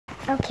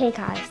Okay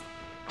guys,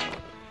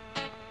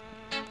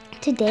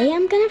 today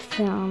I'm gonna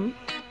film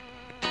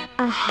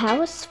a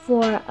house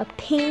for a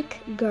pink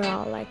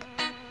girl, like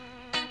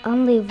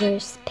only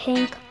wears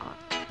pink,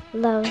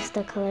 loves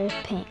the color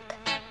pink.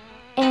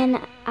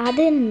 And I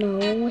didn't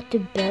know what to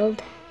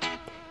build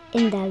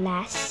in the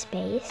last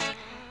space.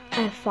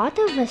 I thought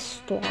of a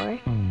store,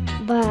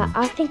 but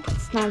I think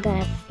it's not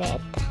gonna fit.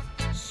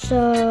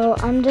 So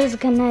I'm just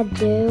gonna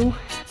do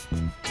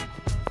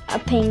a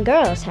pink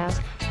girl's house.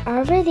 I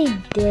already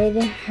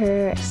did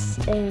her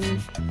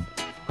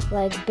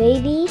like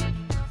baby,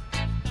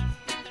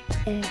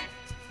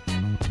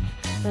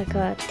 like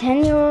a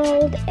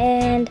 10-year-old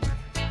and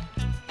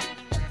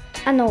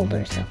an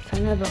older self,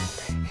 an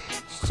adult.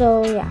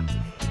 So yeah,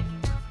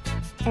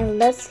 and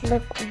let's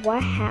look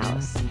what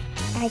house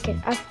I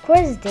could. Of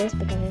course this,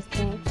 because it's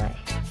pink, but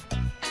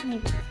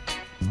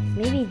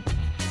maybe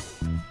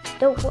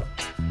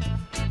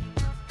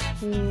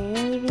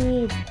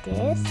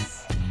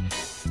this,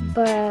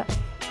 but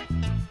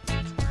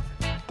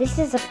this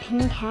is a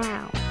pink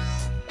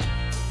house.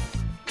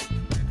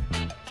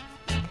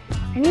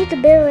 I need to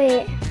build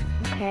it.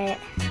 Okay.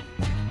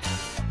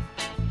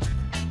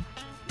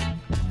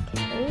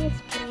 Okay,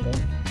 it's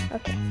building.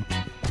 Okay.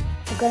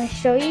 I'm gonna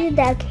show you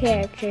the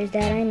characters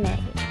that I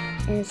made.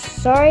 And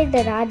sorry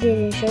that I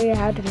didn't show you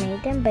how to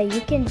make them, but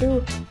you can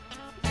do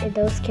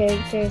those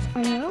characters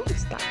on your own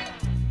style.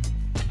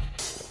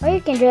 Or you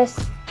can just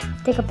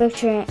take a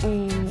picture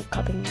and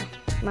copy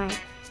mine.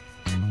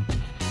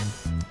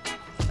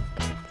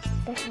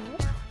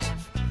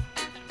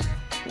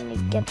 Let me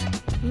get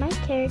my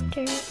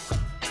characters,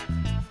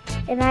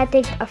 and I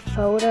take a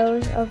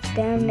photos of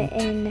them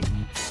in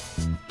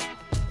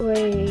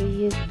where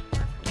you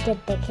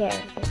get the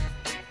characters.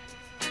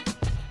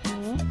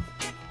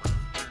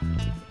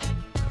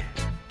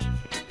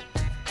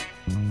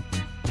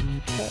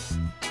 Okay.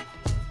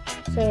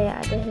 So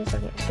yeah,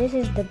 this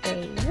is the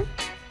baby.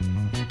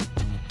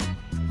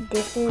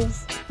 This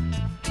is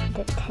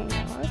the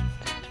 10-year-old,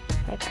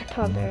 like a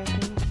toddler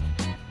thing.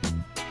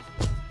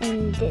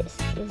 And this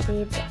is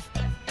the adult.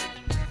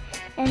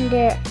 And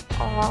they're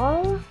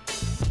all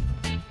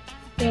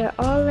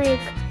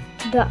like,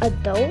 the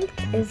adult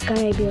is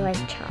gonna be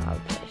like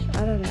childish.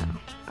 I don't know.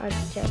 I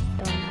just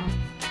don't know.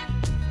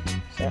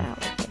 So I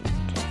would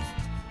suggest.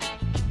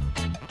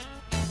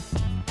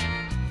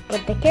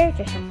 But the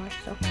characters are more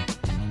so.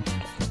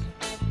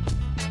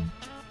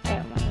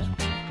 I'm just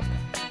gonna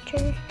take a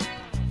picture.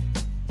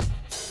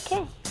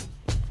 Okay.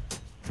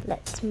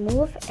 Let's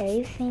move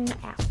everything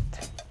out.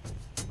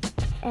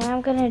 And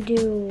I'm gonna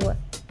do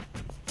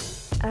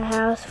a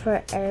house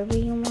for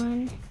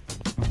everyone,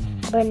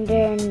 but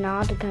they're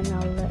not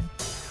gonna live.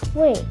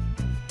 Wait.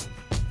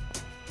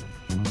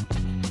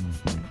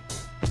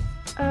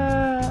 I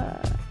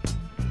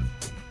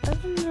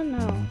don't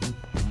know.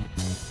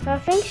 I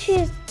think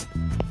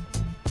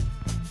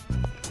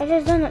I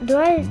just don't know. Do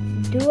I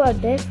do a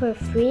bit for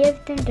 3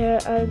 of them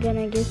that are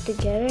gonna get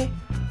together?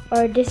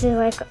 Or this is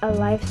like a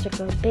life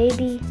circle,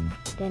 baby,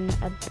 then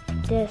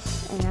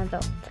this, and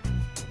adult.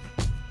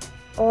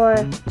 Or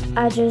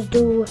I just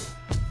do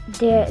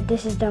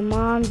this is the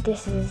mom,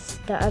 this is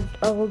the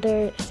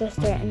older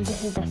sister, and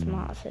this is the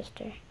small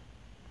sister.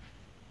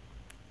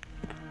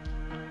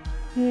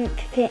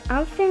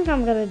 I think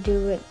I'm gonna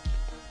do it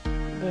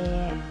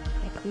the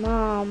like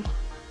mom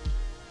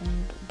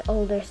and the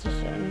older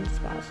sister and the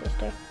small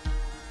sister.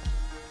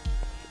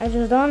 I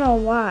just don't know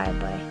why,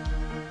 but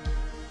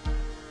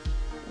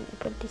let me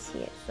put this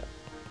here so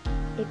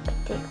it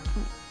could take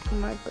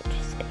more good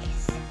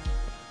space.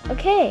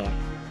 Okay.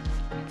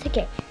 It's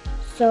okay.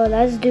 So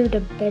let's do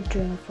the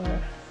bedroom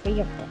for 3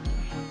 of them.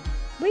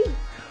 3 of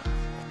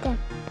them.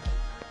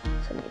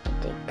 So I need to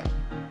take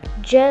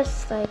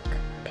just like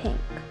pink.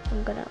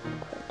 I'm gonna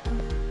put them.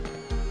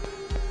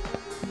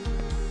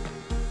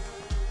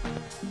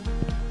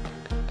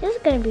 This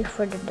is gonna be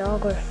for the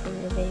dog or for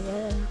the baby. I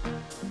don't know.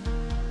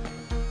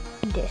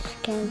 This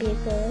can be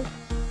good.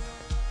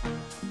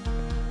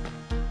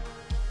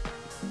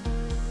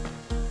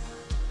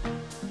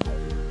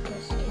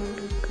 This can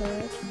be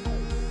good.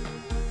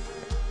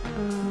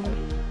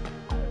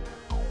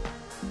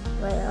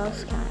 What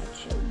else can I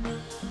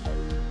choose?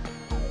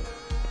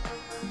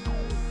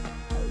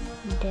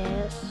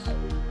 This.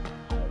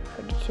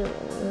 For the 2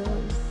 older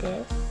ones,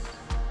 this.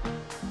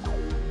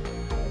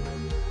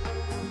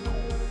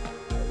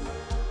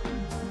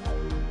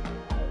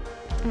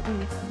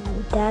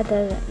 That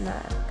doesn't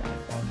matter.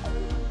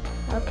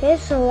 Okay,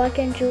 so I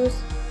can choose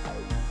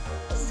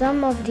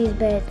some of these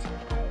beds.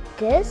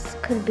 This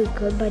could be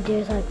good, but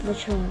there's like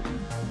literally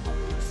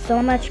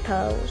so much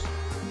pillows.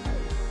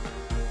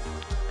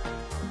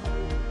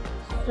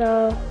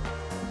 So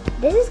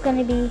this is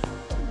gonna be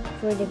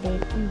for the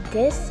baby.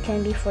 This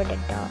can be for the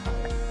dog.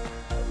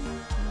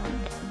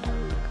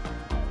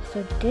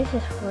 So this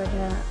is for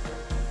the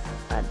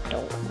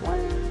adult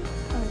one.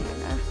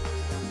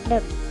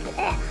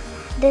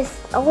 This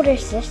older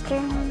sister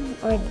one,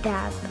 or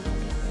dad's gonna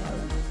be for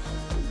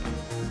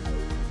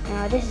the.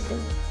 Now this is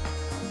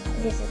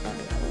gonna be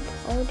for the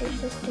older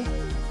sister.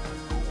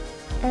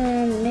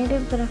 And maybe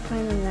I'm gonna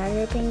find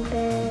another pink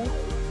bed.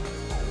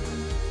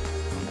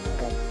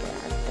 But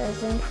that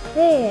doesn't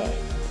fit.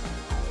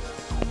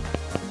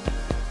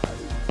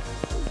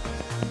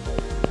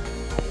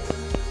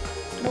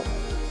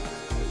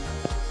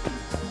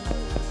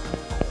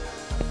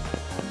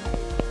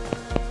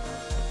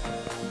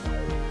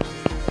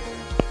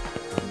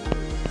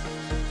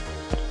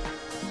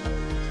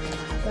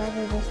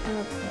 Rather this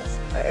not this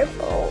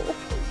purple.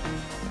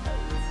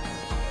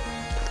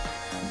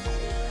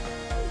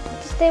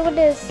 Stay with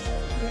this.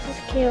 This is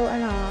cute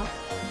and all.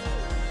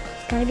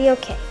 It's gonna be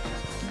okay.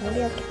 It's gonna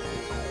be okay.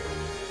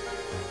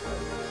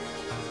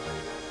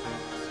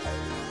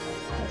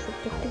 Let's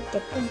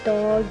get the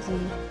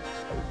doggy.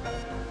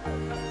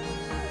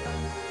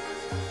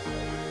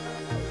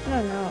 I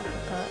don't know. I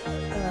forgot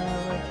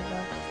where to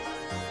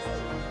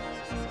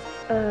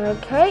go.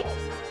 Okay.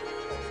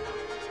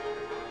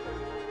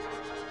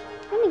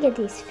 Let me get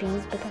these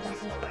things because I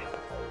need purple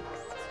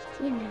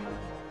things. You know.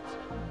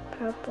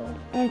 Purple.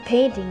 And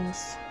paintings.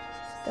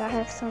 Do I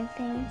have some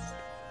things?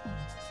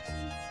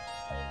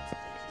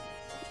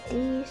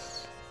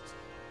 These.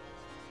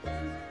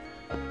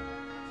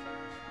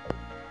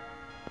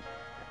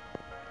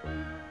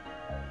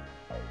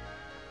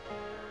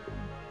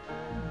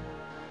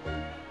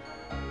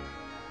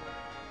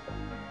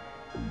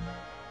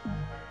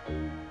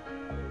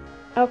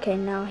 Okay,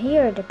 now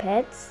here are the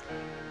pets.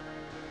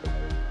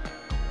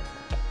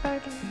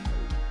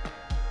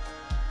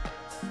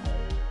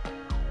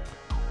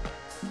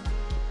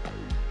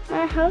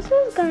 My house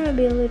is gonna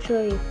be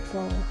literally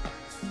full.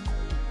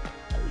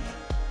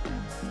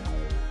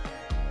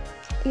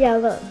 Yeah,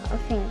 look, I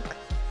think.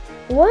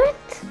 What?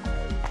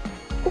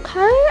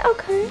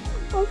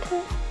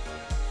 Okay.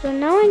 So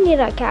now I need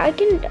a cat.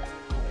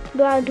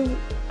 Do I do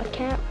a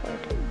cat or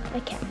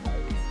a cat?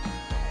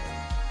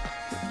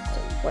 So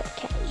what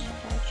cat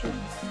should I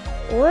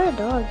choose? Or a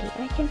doggy.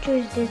 I can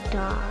choose this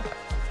dog.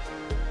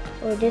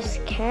 Or this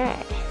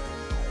cat.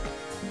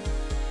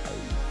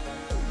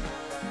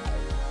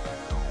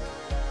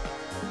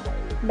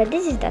 But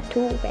this is the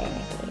tool bag.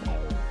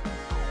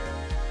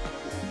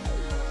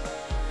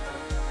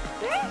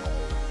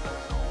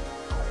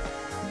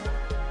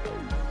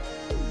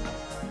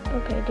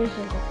 Okay, this is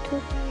the tool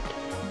bag.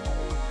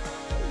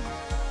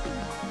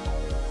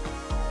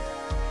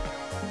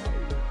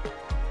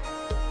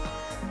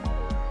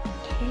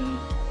 Okay.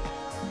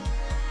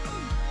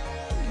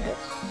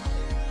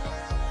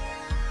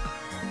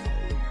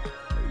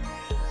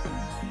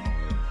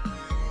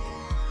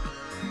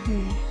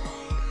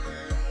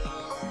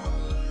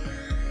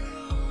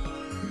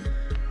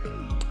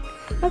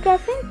 Okay, I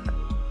think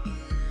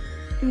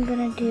I'm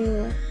gonna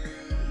do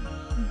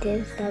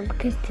this dog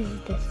because this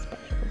is the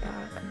special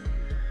dog.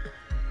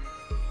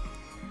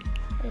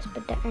 Let's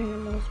put the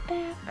animals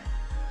back.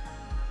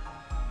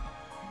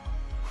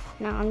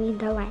 Now I need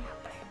the lamp.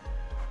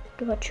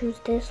 Do I choose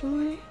this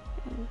one?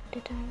 And the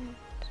diamonds.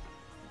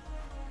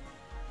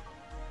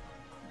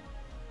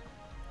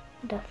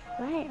 The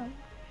fire.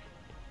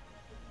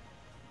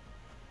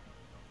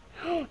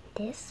 Oh,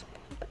 this one.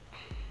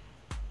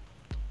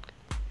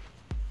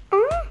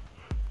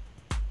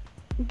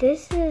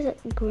 This is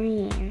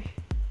green.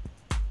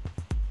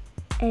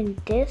 And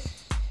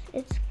this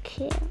is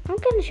cute. I'm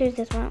gonna choose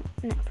this one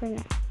for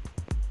now.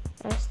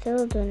 I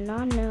still do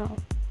not know.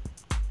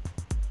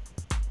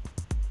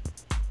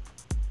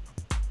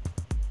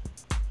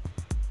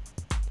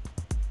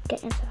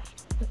 Get inside.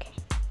 Okay.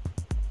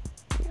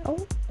 Now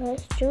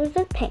let's choose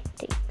the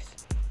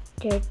paintings.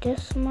 There's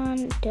this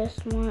one.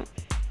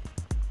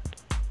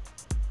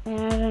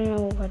 And I don't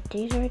know what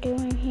these are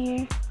doing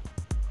here.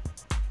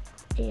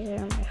 These are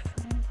my friends.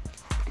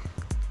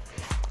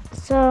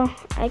 So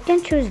I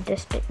can choose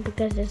this pink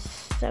because it's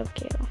so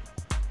cute.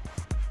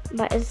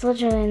 But it's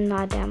literally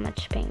not that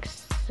much pink.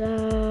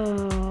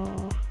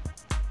 So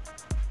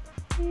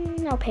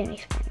no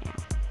paintings for now.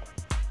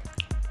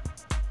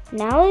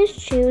 Now let's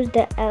choose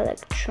the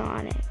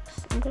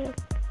electronics. I'm gonna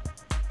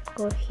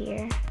go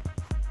here.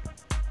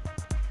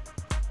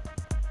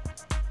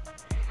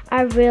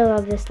 I really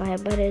love this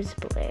light, but it's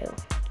blue.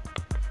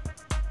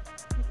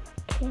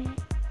 Okay.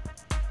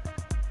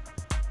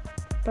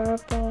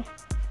 Purple,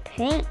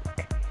 pink.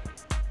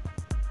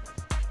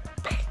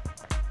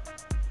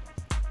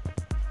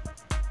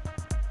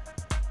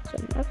 So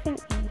nothing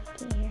in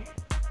here.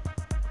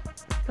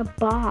 A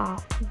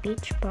ball,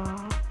 beach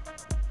ball.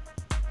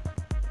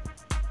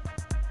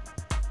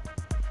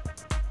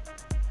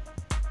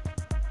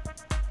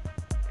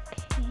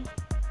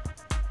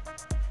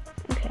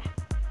 Okay.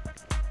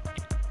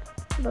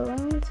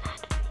 Balloons, I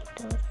don't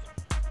need those.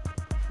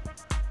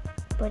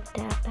 Put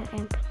that back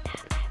and put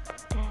that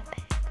back.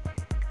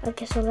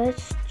 Okay, so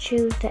let's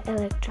choose the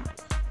electrons.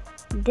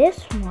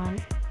 This one.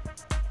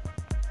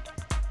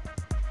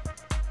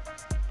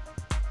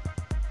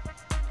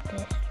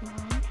 This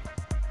one.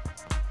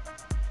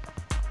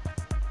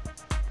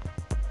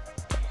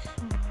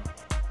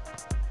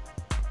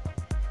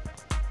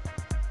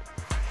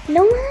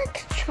 No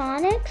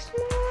electronics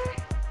more?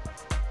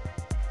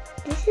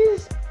 This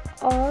is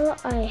all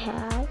I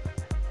have.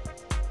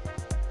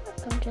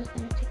 I'm just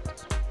gonna take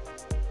this one.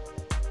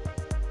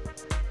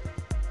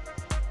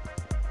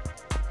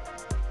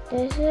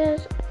 This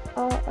is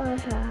all I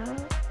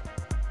have.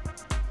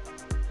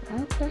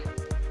 Okay.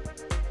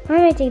 I'm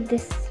gonna take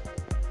this.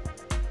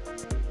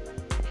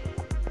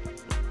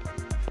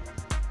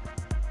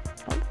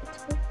 Oh,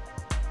 that's good.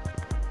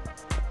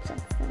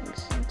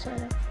 Something's inside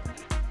of it.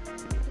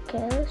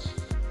 Okay, let's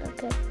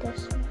look at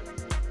this one.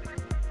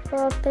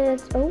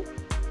 Profits. Oh,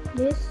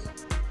 this.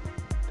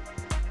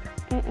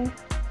 Pink.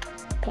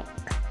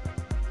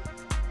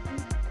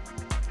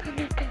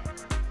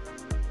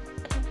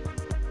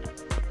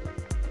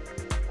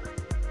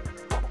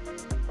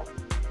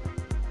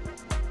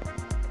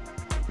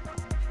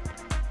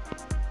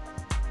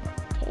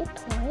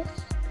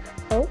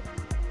 Oh.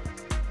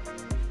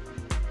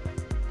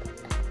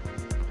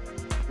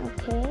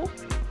 Okay.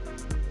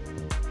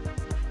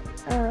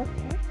 Okay.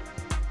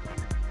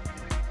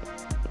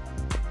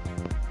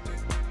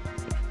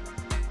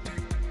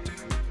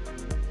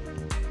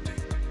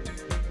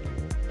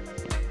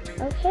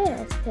 Okay,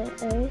 let's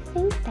put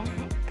everything back.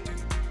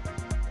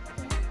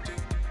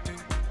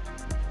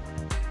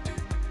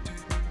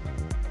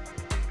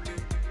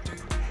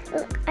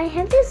 Look, I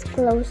have this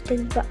glow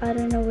stick, but I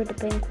don't know where the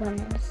pink one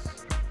is.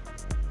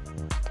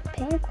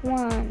 Pink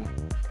one.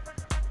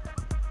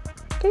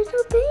 There's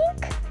no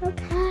pink?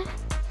 Okay.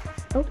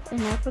 Oh,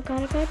 and I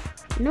forgot about.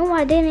 No,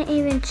 I didn't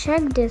even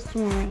check this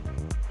one.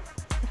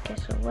 Okay,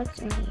 so what's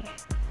in here?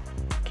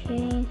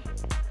 Okay.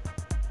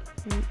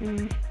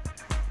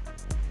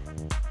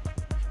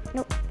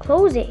 Nope,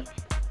 close it.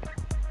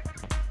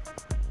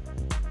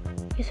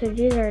 Okay, so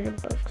these are the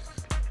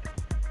books.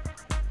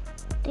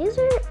 These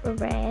are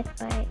red,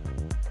 but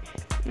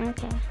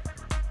okay.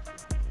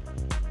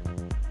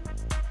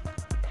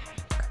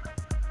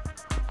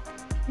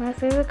 My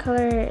favorite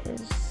color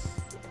is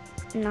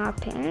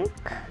not pink.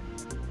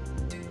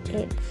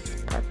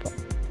 It's purple.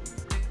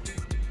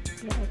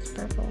 Yeah, it's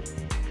purple.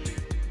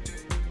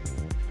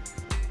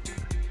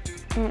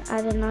 And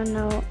I did not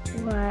know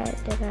why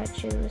did I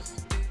choose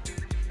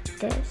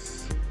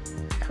this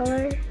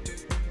color.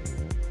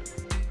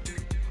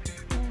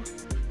 Yeah,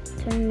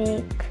 to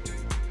make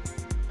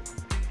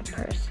a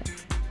person.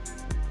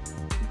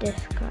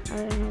 This color. I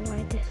don't know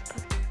why this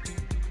color.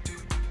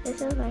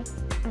 This is like,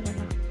 I don't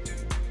know.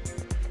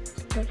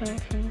 Put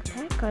everything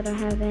back. I don't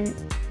have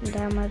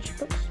that much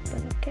books,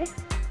 but okay.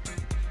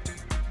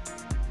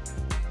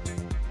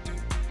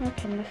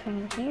 Okay,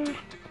 nothing here.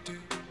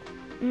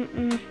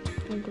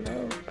 A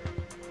globe.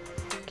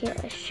 Okay,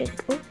 let's check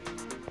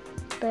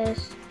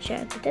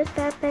this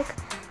backpack.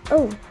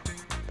 Oh,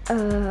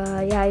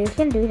 yeah, you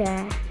can do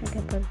that. You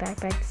can put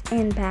backpacks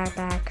in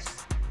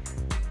backpacks.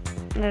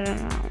 I don't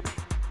know.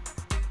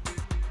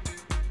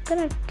 I'm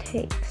gonna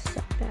take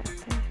some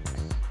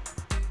backpacks.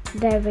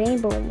 The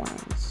rainbow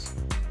ones.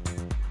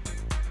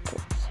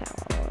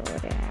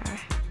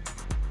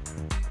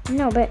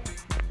 No, but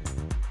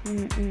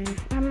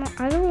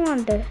I don't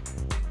want the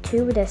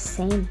two with the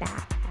same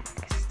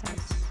backpacks.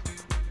 That's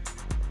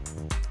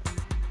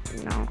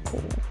not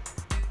cool.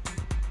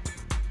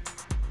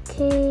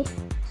 Okay,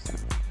 some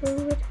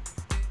food.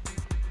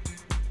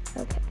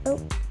 Okay. Oh,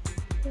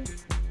 okay.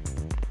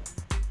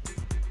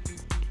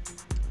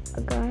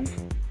 A gun.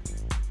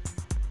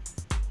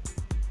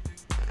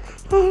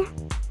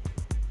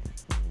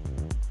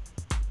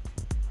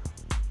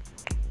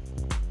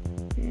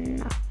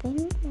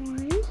 Nothing more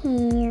in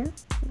here.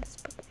 Let's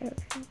put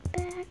everything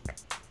back.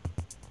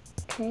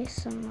 Okay,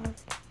 some of the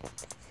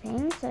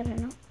things. I don't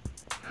know.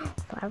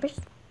 Flowers.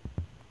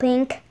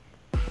 Pink.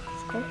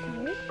 Let's go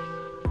here.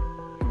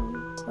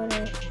 What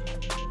is?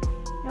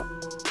 Nope.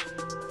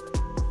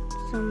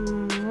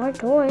 Some more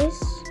toys.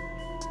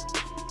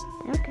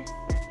 Okay.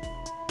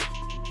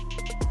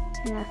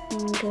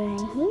 Nothing good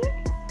in here.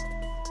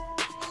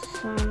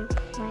 Some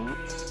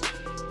plants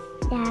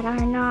that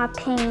are not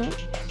pink.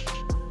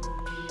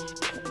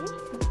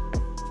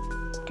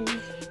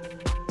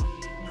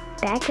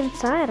 Back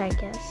inside, I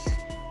guess.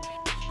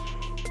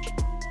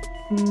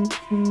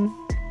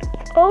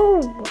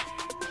 Oh!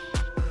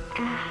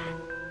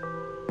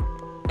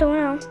 Don't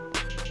know.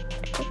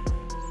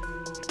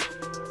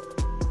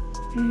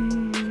 I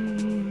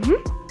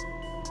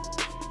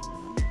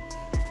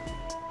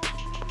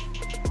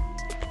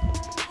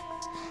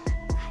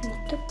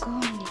need to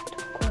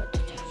go to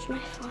charge my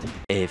phone.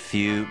 A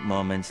few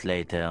moments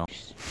later.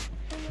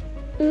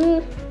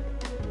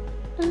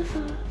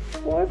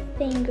 4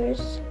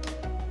 fingers.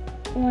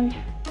 One.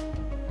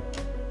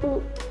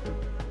 Ooh.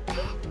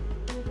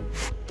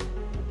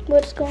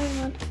 What's going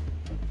on?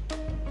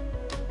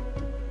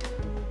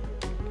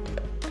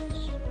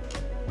 Let's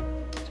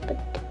put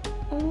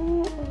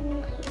all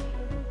here.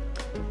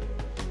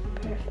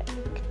 Perfect.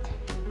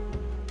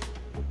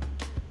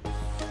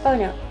 Oh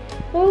no.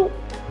 Oh.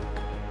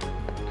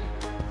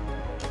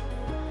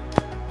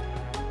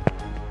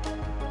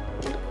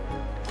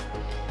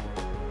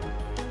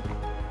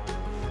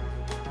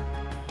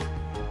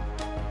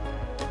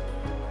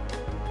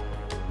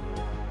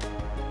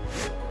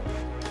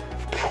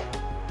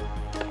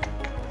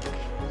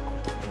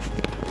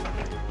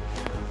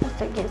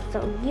 Okay, so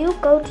you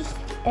go to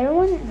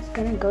everyone is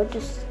gonna go to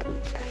sleep.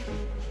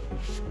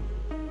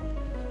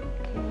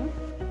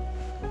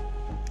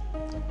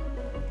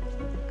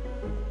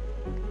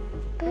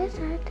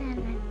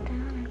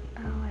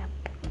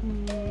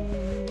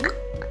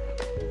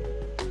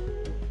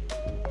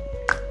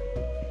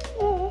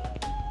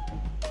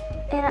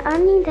 And I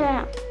need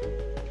a.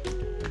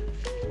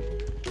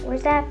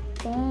 Where's that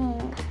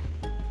thing?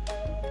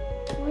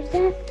 Where's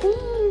that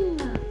thing?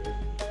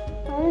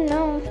 Oh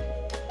no.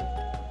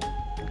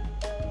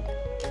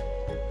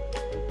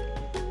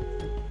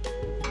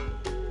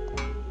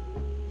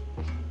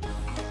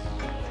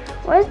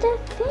 Where's that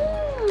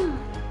thing?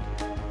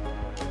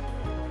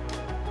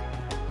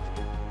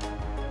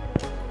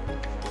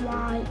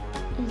 Why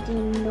is there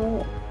no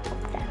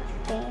of that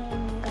thing?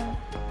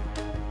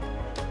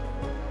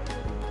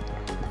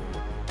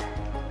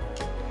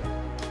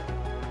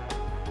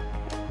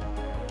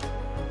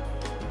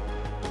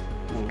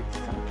 Maybe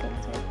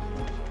something's right.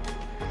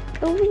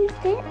 Oh, is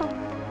there? Oh.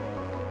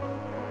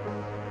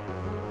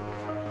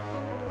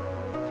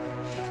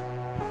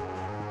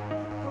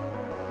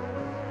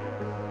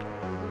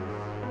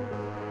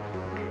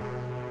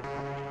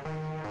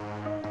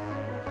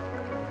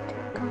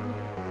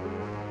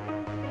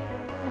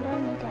 I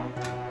don't need that.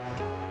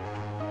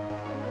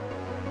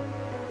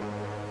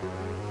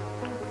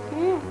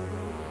 Yeah.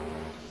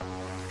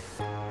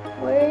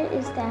 Where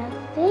is that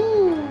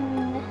thing?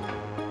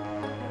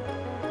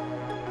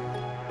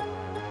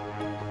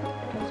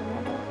 Doesn't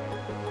matter.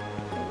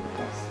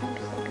 That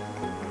seems like a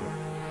thing.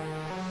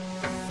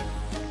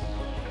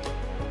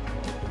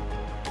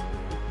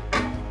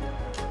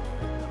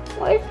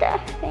 Where's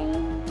that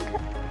thing?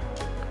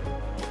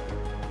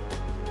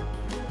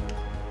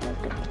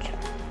 Look at the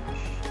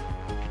trash.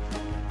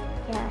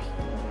 Yeah,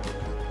 here.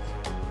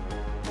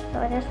 So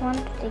I just want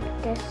to take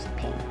this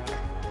pink.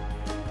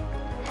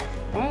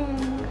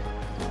 Bang.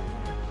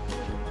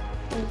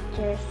 Is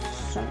there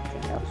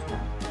something else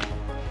now?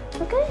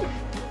 Okay.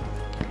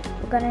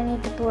 We're gonna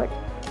need to put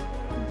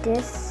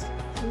this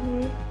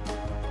here.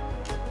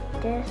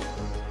 This.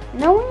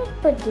 No, we need to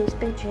put these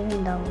pictures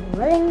in the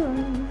living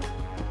room.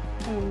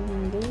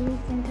 And these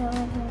in the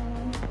living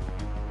room.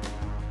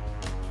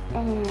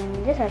 And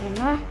this I don't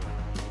know.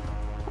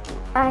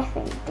 I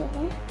think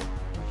there.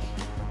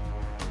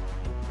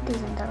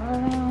 These in the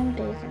living room.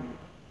 These in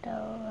the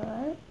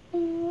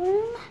living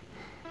room.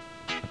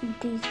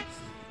 These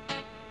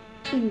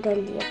in the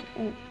living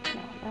room.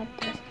 No, not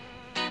this.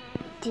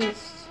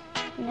 This.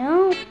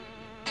 No.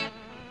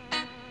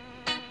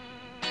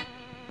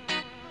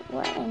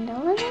 What in the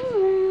living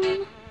room?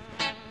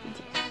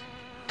 This.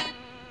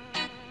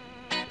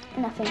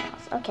 Nothing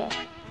else. Okay.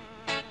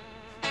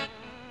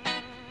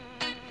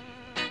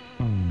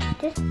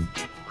 This is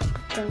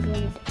gonna be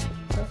in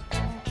this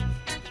bag.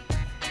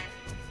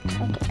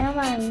 Okay, and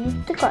I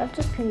need to go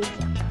to sleep.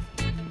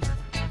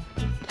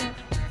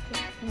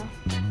 No.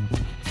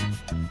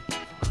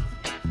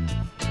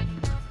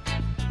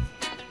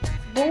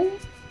 Boom.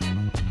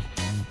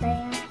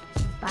 Bam.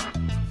 Bam.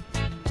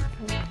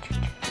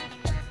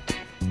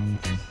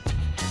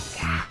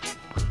 Yeah.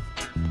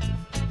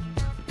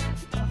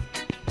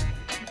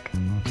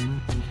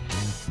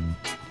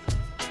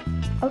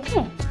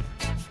 Okay.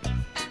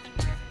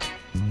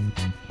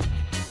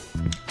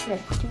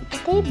 Let's do the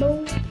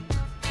table.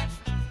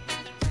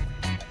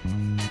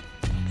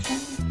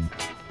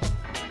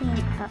 And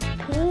a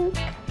pink,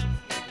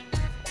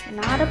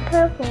 not a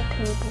purple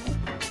table,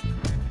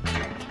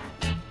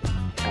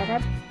 but a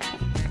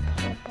pink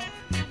table.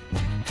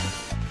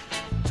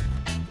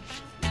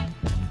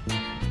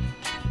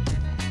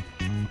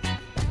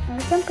 I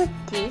can put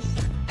these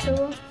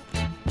two,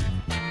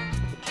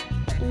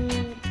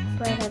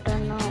 but I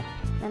don't know.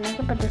 And I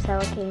can put this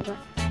out, okay, but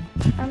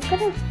I'm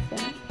gonna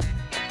think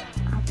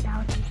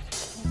about this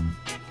thing.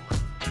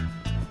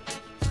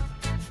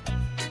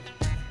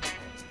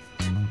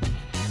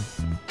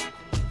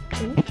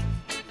 Okay.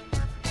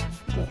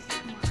 This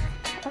one.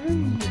 I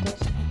don't need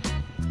this one.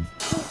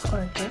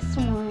 Or this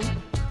one.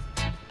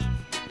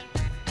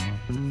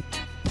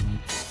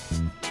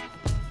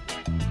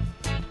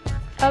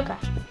 Okay.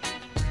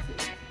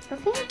 I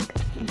think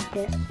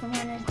this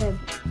one is the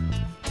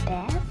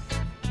best.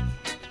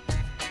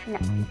 No,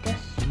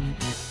 this.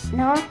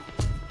 No.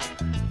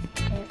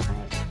 This one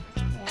is.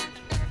 Yeah.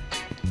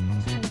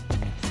 This one is the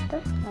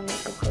best. Let me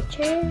put the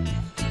chairs.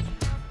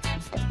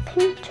 The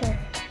picture.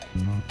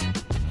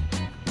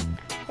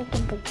 I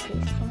can put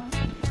this one.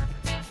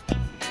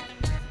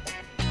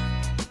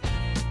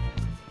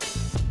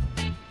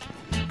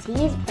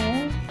 These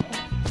okay.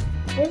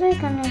 These are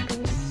gonna be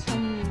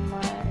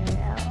somewhere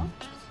else.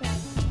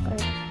 Or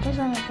this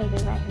one is gonna be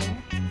right here.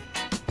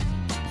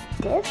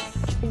 This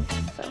is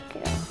so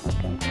cute.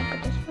 Okay, I'm gonna put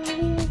this right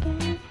here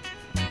again.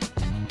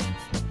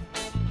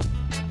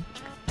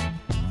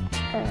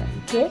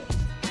 This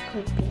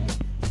could be.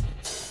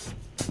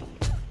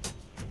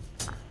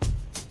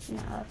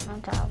 No, that's not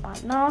that one.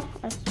 No,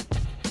 it's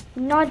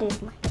not this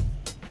one.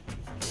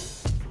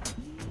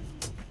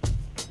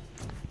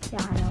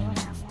 Yeah, I know what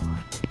I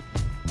want.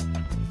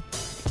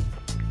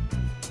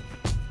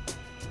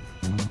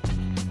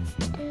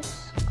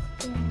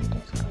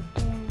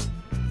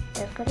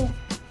 put it,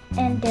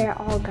 and they're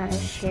all gonna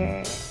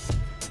share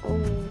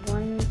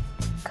one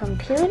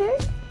computer.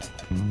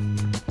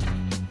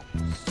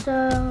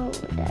 So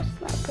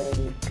that's not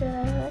pretty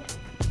good.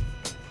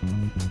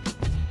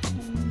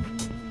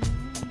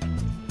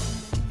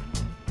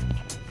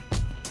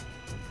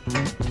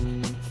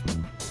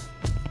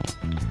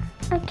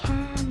 A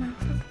camera,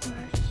 of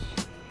course.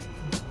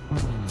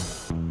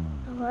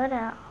 What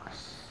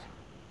else?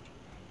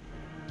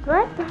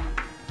 What?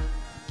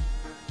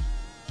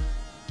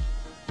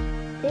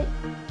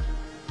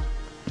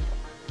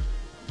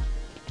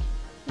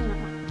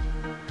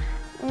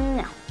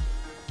 No.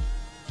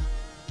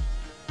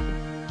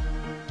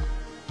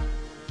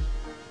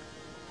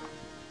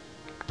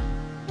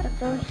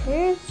 So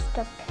here's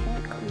the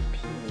pink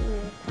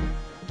computer.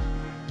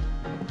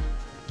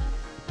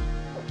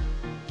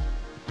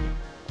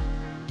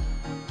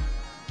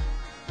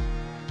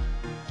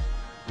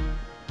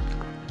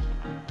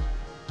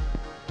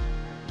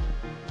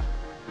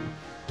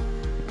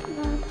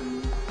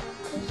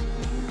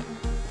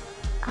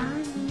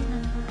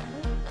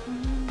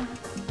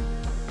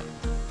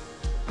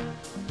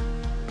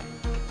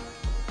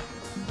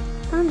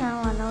 Oh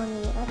no, I don't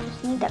need it. I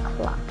just need a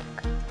clock.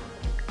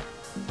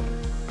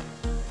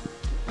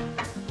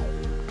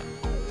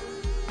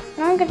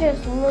 Now I'm gonna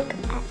just look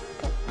at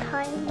the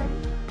timer.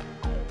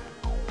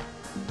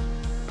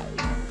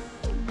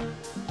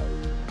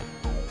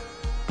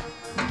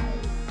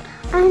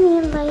 I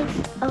need lights,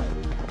 of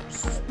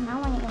course.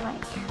 Now I need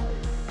like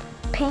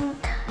pink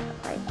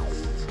lights.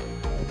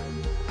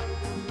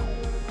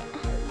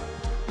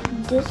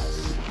 This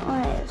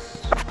one is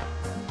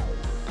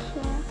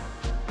here.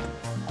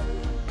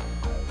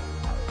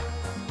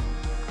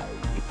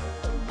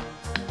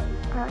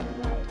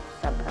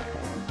 Lights up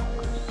here.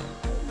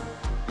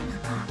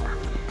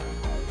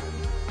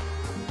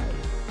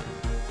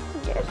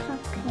 There's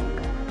some pink.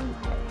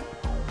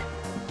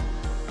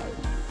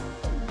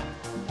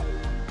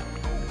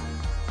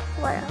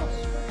 What else?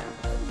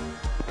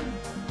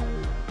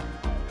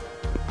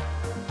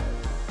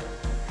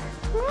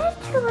 Let's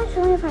do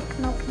like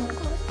no pink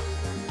lights.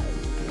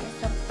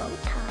 There's a bow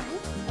tie.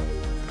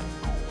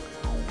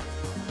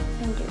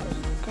 And there's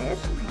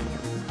this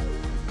lamp.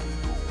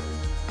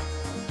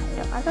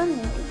 No, I don't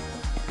need these.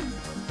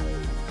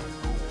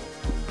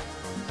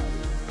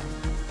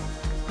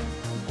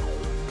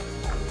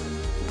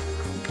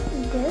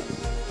 This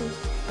is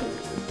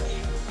huge.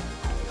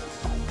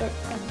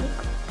 It's a big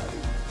one.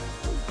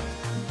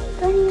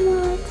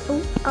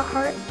 Oh, a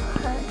heart.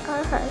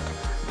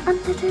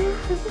 Under there.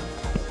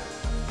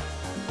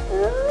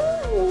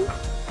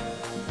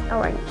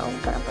 Alright, I'm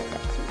gonna put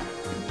that somewhere.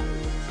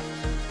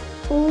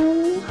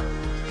 Ooh.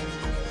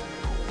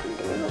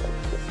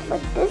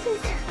 But this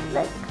is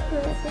like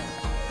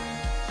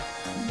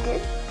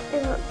this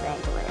is a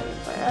big way,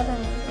 but I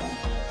don't know.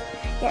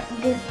 Yeah,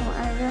 this one. I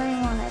really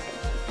want it.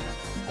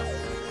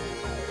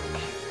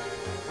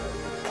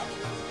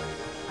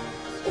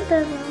 It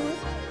doesn't work.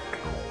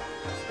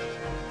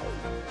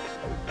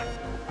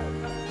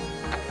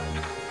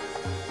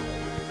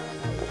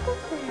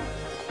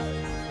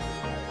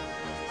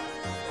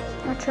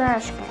 A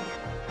trash can.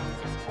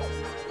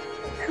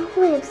 Who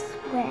lives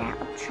without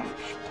a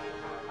trash can?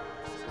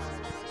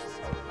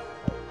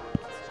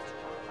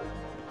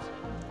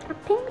 A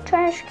pink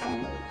trash can.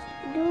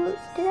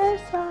 Did I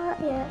saw it?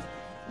 Yeah.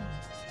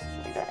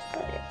 I'm gonna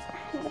put it.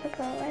 I'm gonna put it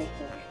right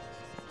here.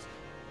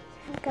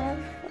 I'm gonna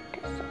put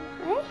this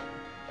away.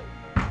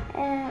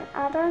 And I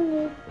don't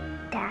need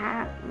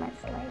that much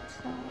light,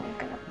 so I'm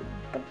gonna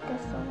put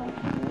this away.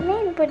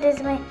 Maybe put this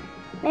away.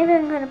 Maybe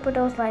I'm gonna put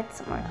those lights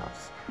somewhere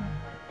else.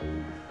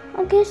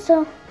 Okay,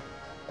 so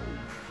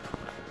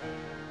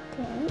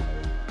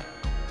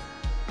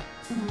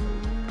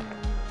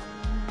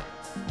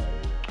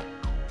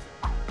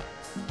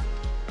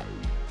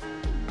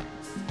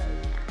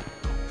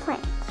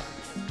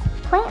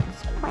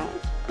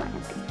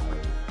plants.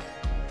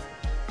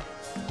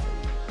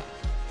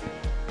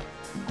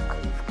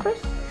 Of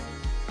course.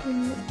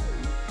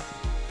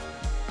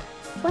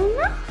 Why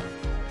not?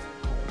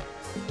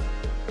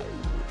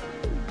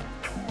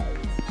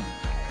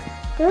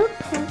 They're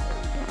pink.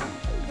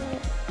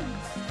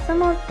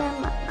 Some of them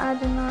I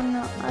do not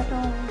know. I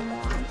don't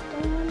want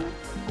them.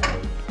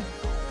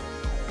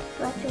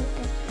 Let's do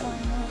this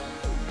one.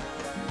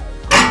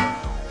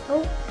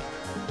 Oh.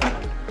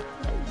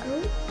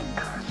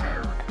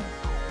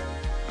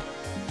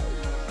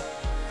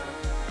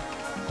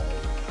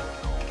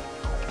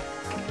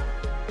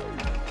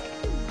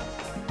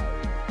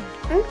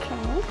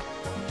 Okay.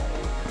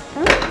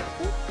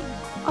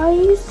 Are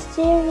you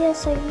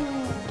serious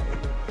again?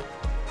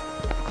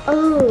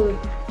 Oh.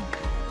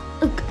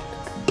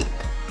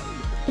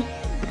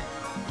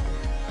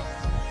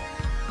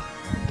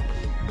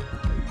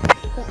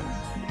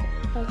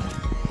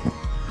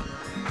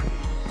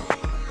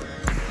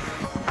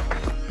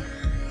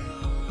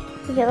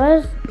 Okay,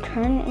 let's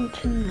turn it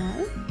into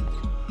light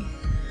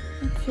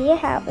and see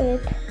how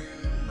it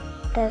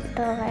does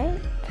the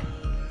light.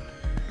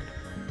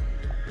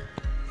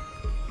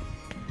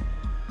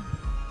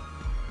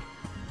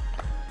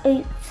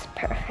 It's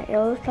perfect. It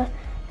looks like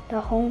the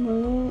whole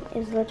moon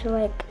is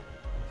literally like,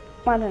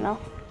 I don't know.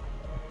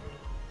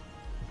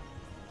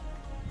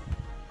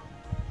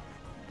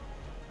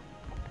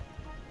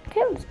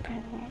 Okay, let's put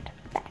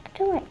it back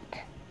to it.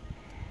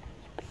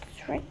 Put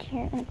this right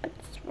here and put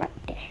this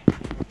right there.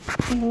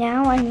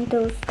 Now I need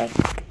those, like,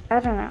 I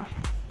don't know,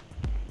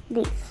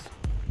 these.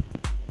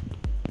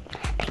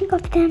 Think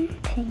of them,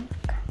 think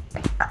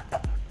of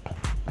them.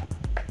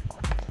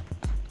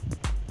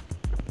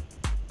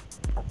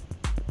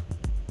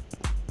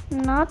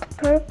 Not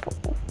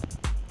purple.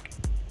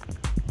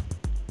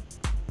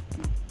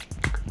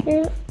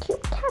 Here's a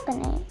cute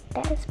cabinet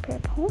that is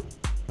purple.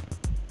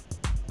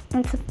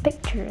 And some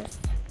pictures.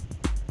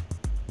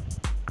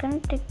 I'm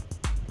gonna take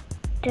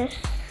this.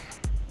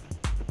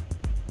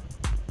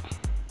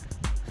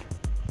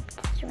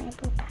 This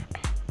rainbow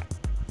backpack.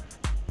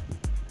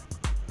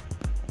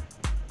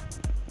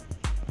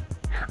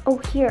 Oh,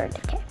 here the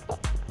cabinet.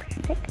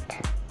 Perfect.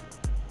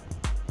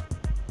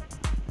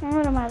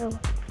 What am I doing?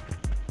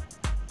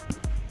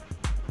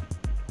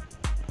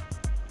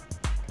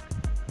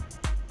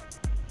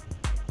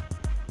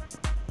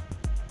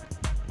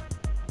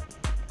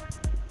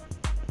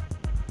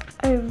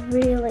 I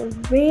really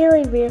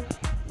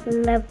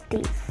love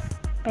these,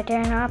 but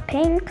they're not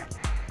pink.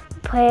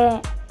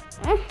 But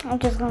I'm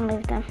just gonna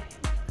leave them.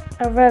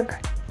 A rug.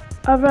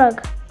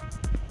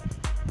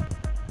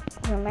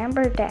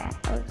 Remember that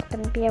it's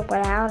gonna be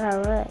without a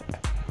rug.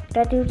 Did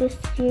I do this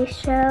TV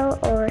show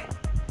or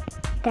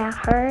that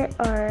heart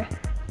or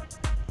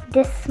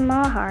this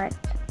small heart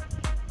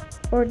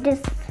or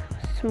this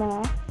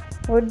small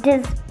or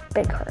this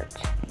big heart?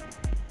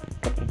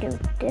 Gonna do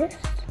this.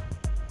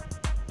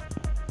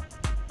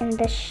 And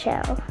the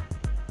shell.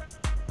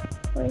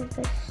 What is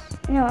this?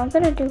 No, I'm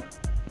gonna do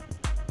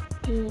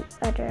the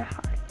other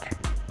heart.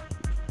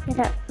 And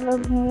that little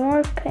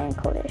more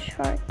pinkish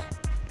heart.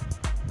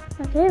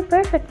 Okay,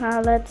 perfect. Now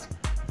let's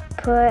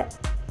put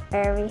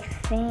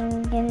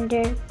everything in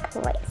their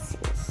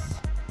places.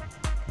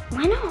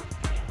 Why not?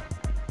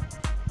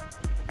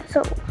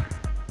 So,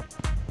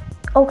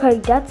 okay,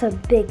 that's a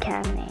big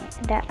cabinet.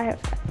 That I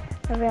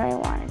really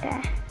wanted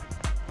that.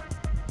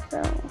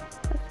 So.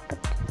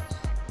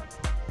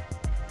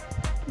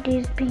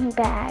 These bean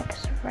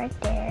bags right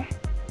there.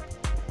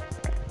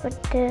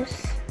 Put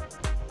this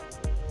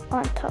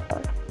on top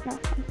of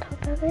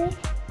it.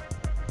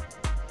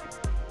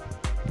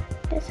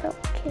 This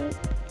okay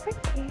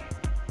right there.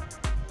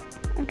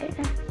 Okay,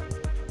 now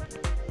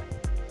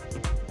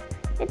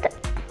get that.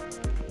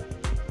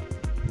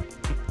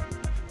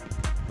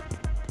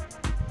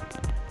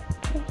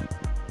 Okay,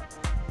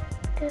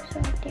 this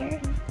right there.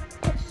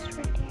 This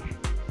right there.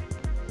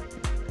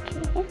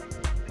 Okay.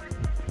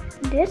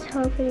 This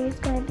hopefully is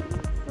going to be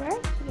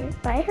right here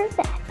by her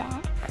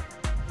backpack.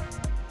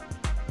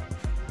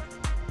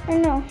 I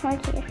know,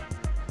 right here.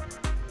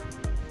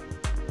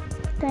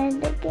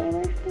 Then the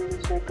gamer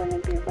things are going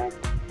to be right.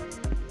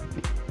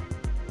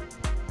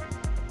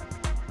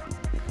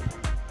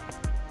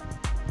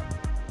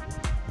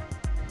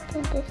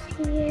 Then this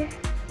here.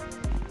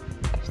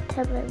 This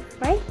tablet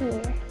right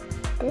here.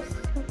 This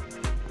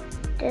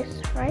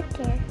right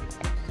there.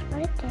 This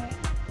right there.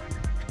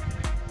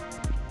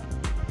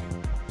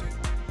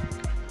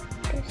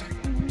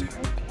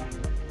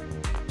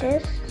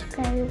 This is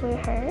gonna be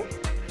with her.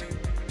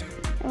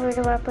 And where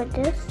do I put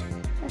this?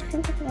 I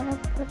think I'm gonna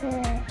put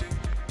it.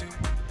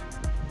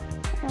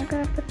 I'm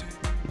gonna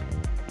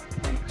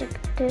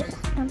take this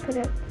and put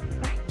it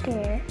right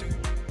there.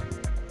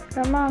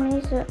 Her mom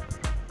needs to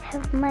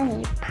have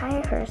money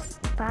by her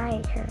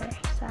side.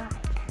 So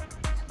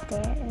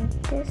there, and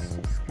this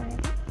is gonna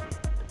be.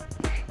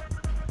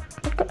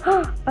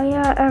 Oh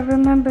yeah, I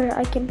remember.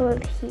 I can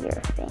put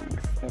here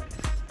things.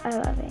 I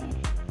love it.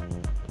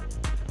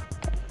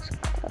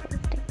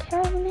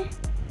 Cabinet.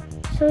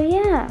 So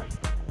yeah,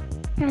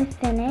 I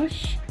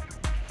finished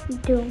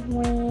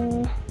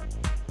doing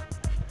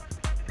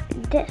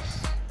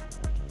this.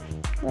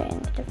 Wait, I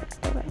need to fix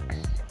the legs.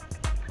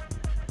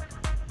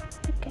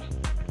 Okay.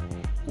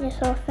 Yeah,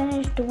 so I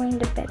finished doing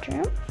the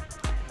bedroom.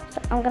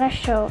 So I'm gonna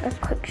show a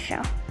quick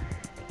show.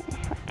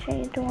 What are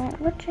you doing?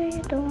 What are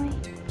you doing?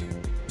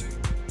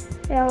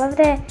 Yeah, I love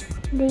that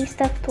these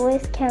stuffed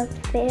toys can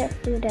fit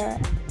through the,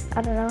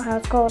 I don't know how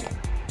it's called,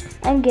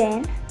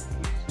 again.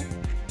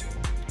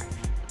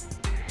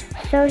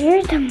 So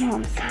here's the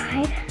mom's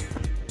side.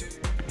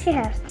 She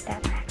has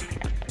that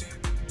backpack.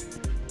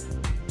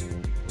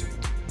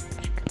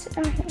 She can sit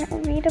down here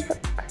and read a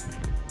book.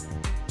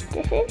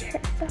 This is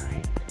her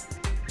side.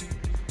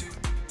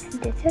 And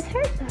this is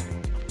her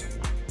side.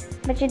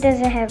 But she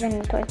doesn't have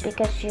any toys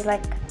because she's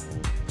like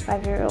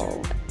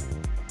 5-year-old.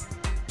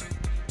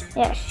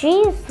 Yeah,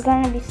 she's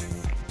gonna be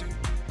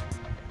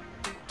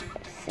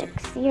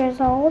 6 years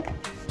old.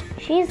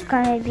 She's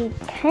gonna be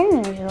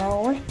 10 years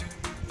old.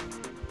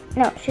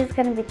 No, she's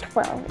gonna be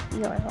 12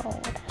 years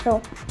old. So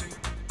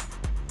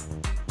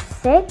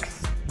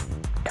 6,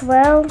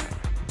 12,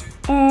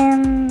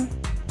 and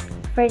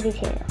Freddy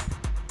Tail.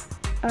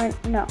 Or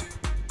no,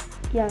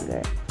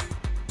 younger.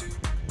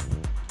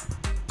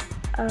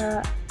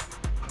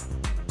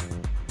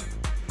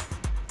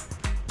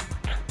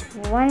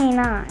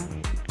 29.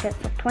 Okay,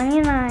 so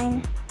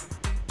 29,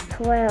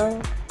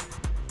 12,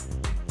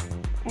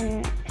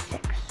 and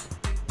 6.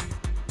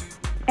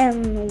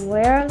 And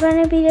where are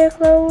gonna be their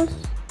clothes?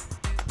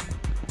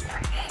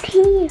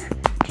 Here.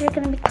 They're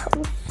gonna be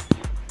clothes.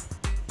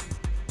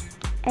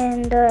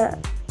 And the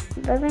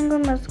living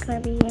room is gonna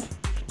be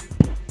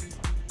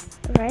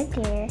right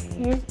there.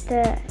 Here's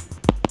the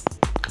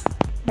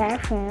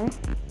bathroom.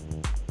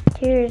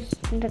 Here's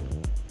the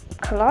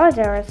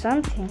closet or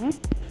something.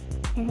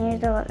 And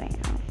here's the living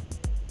room.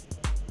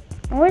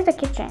 And where's the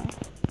kitchen?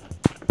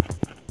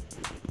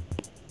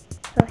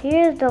 So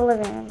here's the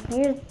living room.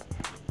 Here's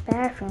the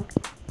bathroom.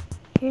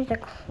 Here's the,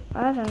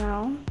 I don't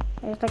know.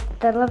 There's like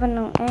the living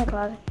room and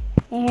closet.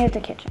 And here's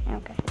the kitchen.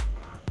 Okay.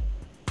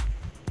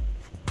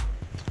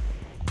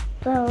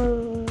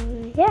 So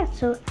yeah,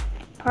 so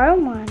part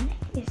 1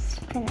 is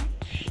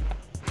finished.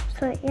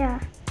 So yeah,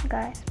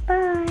 guys,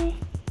 bye.